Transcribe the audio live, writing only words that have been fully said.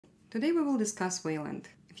Today we will discuss Wayland.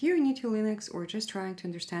 If you're new to Linux or just trying to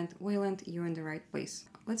understand Wayland, you're in the right place.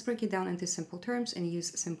 Let's break it down into simple terms and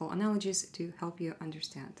use simple analogies to help you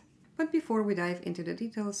understand. But before we dive into the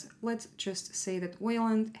details, let's just say that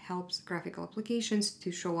Wayland helps graphical applications to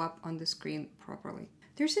show up on the screen properly.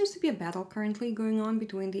 There seems to be a battle currently going on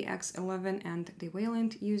between the X11 and the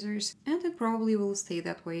Wayland users, and it probably will stay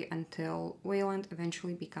that way until Wayland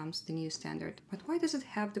eventually becomes the new standard. But why does it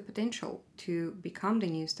have the potential to become the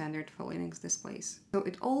new standard for Linux displays? So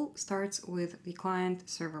it all starts with the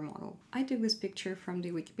client-server model. I took this picture from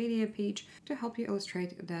the Wikipedia page to help you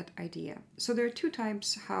illustrate that idea. So there are two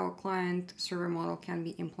types how client-server model can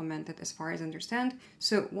be implemented as far as I understand.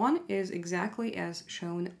 So one is exactly as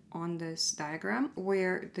shown on this diagram,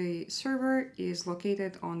 where the server is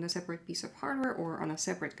located on a separate piece of hardware or on a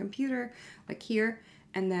separate computer, like here,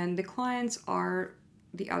 and then the clients are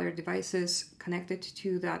the other devices connected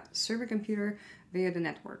to that server computer via the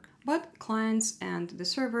network. But clients and the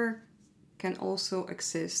server can also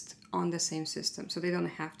exist on the same system, so they don't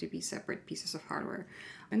have to be separate pieces of hardware.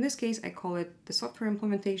 In this case, I call it the software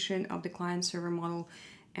implementation of the client-server model,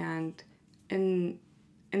 and in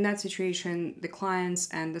that situation, the clients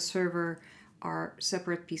and the server are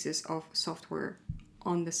separate pieces of software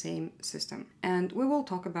on the same system. And we will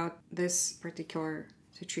talk about this particular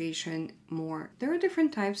situation more. There are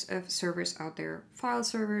different types of servers out there: file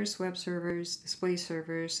servers, web servers, display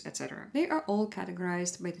servers, etc. They are all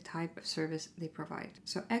categorized by the type of service they provide.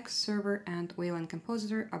 So X server and Wayland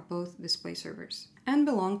Compositor are both display servers and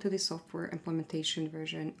belong to the software implementation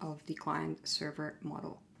version of the client-server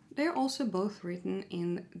model. They are also both written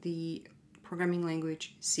in the programming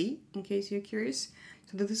language C, in case you're curious.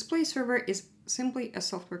 So the display server is simply a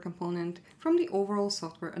software component from the overall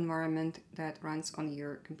software environment that runs on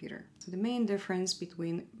your computer. So the main difference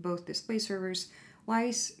between both display servers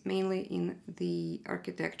lies mainly in the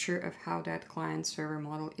architecture of how that client-server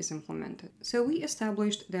model is implemented. So we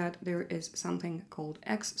established that there is something called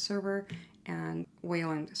X server and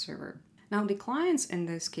Wayland server. Now, the clients in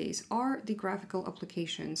this case are the graphical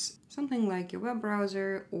applications, something like your web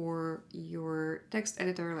browser or your text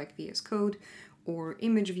editor like VS Code or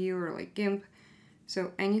image viewer like GIMP,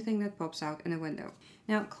 so anything that pops out in a window.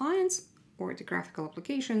 Now, clients or the graphical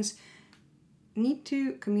applications need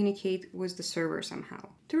to communicate with the server somehow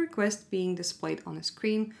to request being displayed on a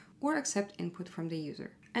screen or accept input from the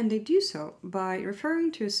user. And they do so by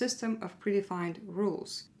referring to a system of predefined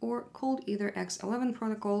rules, or called either X11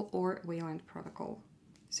 protocol or Wayland protocol.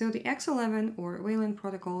 So the X11 or Wayland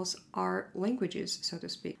protocols are languages, so to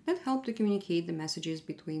speak, that help to communicate the messages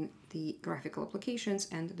between the graphical applications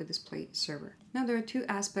and the display server. Now there are two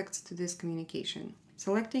aspects to this communication: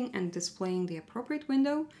 selecting and displaying the appropriate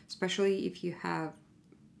window, especially if you have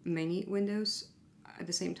many windows at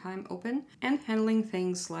the same time open, and handling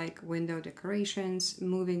things like window decorations,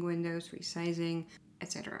 moving windows, resizing,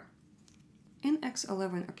 etc. In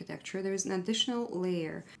X11 architecture, there is an additional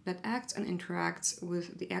layer that acts and interacts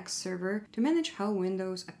with the X server to manage how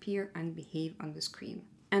windows appear and behave on the screen.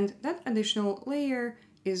 And that additional layer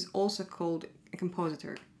is also called a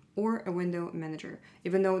compositor or a window manager,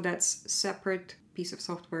 even though that's a separate piece of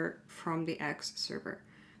software from the X server.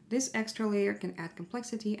 This extra layer can add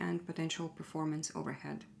complexity and potential performance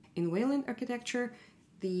overhead. In Wayland architecture,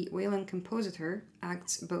 the Wayland Compositor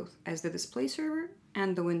acts both as the display server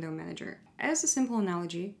and the window manager. As a simple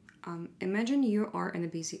analogy, imagine you are in a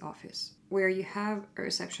busy office where you have a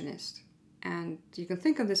receptionist, and you can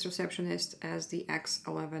think of this receptionist as the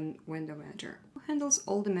X11 window manager, who handles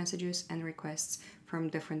all the messages and requests from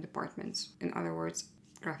different departments, in other words,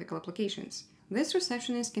 graphical applications. This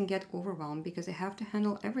receptionist can get overwhelmed because they have to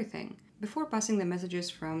handle everything before passing the messages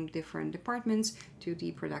from different departments to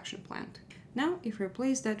the production plant. Now, if we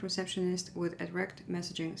replace that receptionist with a direct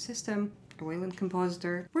messaging system, a Wayland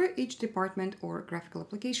Compositor, where each department or graphical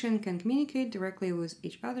application can communicate directly with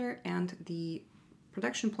each other and the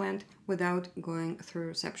production plant without going through a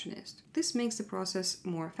receptionist. This makes the process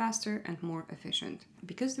more faster and more efficient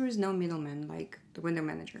because there is no middleman like the window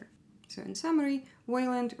manager. So in summary,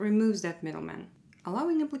 Wayland removes that middleman,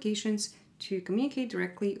 allowing applications to communicate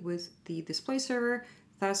directly with the display server,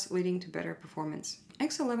 thus leading to better performance.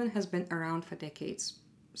 X11 has been around for decades,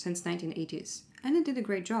 since 1980s, and it did a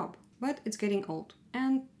great job, but it's getting old,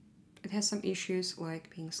 and it has some issues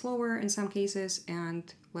like being slower in some cases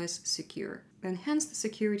and less secure. The enhanced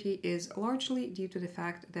security is largely due to the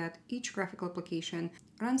fact that each graphical application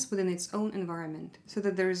runs within its own environment, so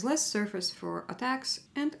that there is less surface for attacks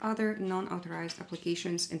and other non-authorized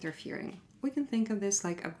applications interfering. We can think of this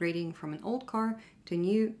like upgrading from an old car to a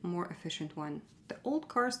new, more efficient one. The old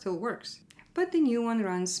car still works, but the new one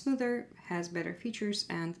runs smoother, has better features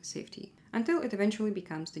and safety, until it eventually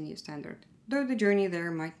becomes the new standard, though the journey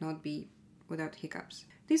there might not be without hiccups.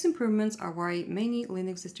 These improvements are why many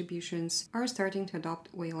Linux distributions are starting to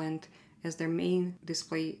adopt Wayland as their main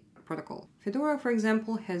display protocol. Fedora, for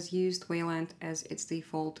example, has used Wayland as its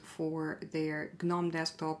default for their GNOME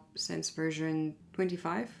desktop since version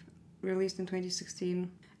 25, released in 2016,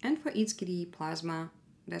 and for its KDE Plasma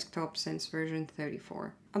desktop since version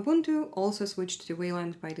 34. Ubuntu also switched to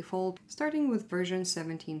Wayland by default, starting with version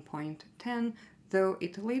 17.10, though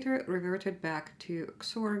it later reverted back to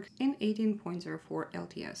Xorg in 18.04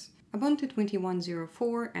 LTS. Ubuntu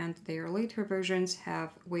 21.04 and their later versions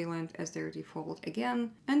have Wayland as their default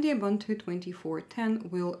again, and the Ubuntu 24.10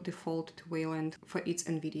 will default to Wayland for its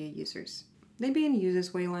NVIDIA users. Debian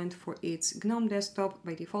uses Wayland for its GNOME desktop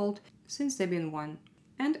by default since Debian 1,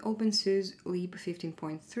 and OpenSUSE lib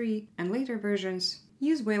 15.3 and later versions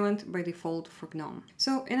use Wayland by default for GNOME.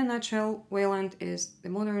 So in a nutshell, Wayland is the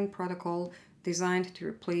modern protocol designed to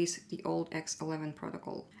replace the old X11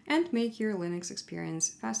 protocol and make your Linux experience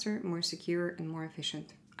faster, more secure, and more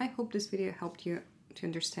efficient. I hope this video helped you to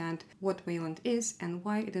understand what Wayland is and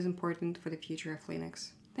why it is important for the future of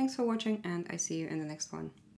Linux. Thanks for watching, and I see you in the next one.